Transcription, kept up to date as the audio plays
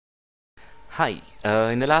Hi,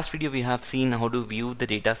 in the last video we have seen how to view the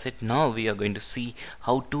dataset. Now we are going to see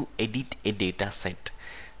how to edit a dataset.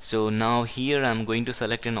 So now here I'm going to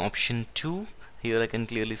select an option 2. Here I can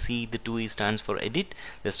clearly see the 2 stands for edit.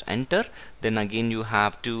 Just enter. Then again you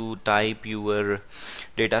have to type your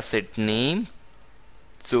dataset name.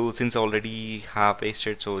 So since I already have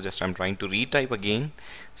pasted, so just I'm trying to retype again.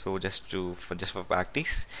 So just for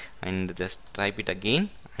practice, and just type it again,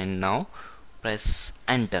 and now press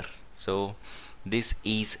enter. So this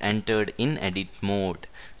is entered in edit mode.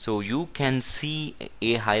 So you can see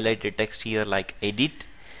a highlighted text here like edit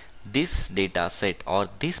this data set or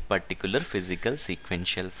this particular physical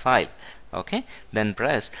sequential file. Okay, then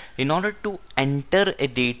press. In order to enter a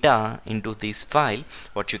data into this file,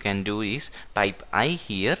 what you can do is type I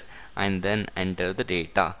here and then enter the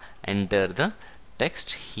data, enter the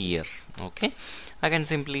text here. Okay, I can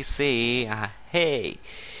simply say hey,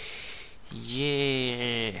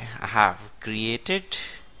 yeah, I have created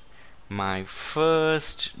my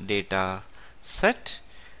first data set.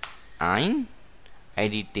 I'm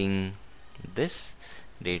editing this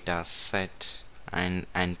data set and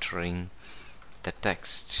entering the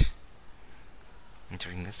text,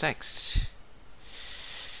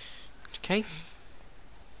 okay.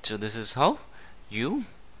 So this is how you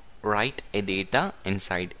write a data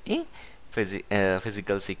inside a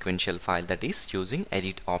physical sequential file, that is using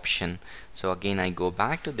edit option. So again I go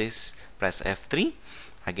back to this, press F3,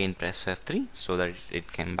 again press F3 so that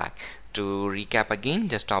it came back. To recap again,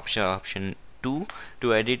 just option 2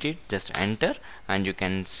 to edit it, just enter, and you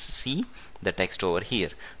can see the text over here.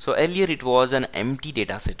 So earlier it was an empty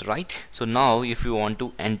data set, right? So now if you want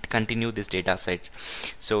to continue this data set,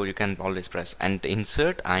 so you can always press and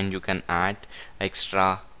insert, and you can add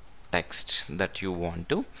extra text that you want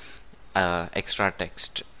to extra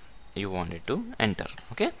text you wanted to enter.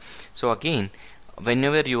 Okay, so again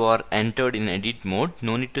whenever you are entered in edit mode,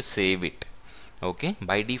 no need to save it. Okay,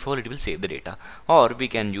 by default it will save the data, or we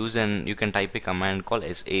can use you can type a command called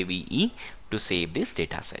SAVE to save this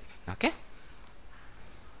data set. Okay.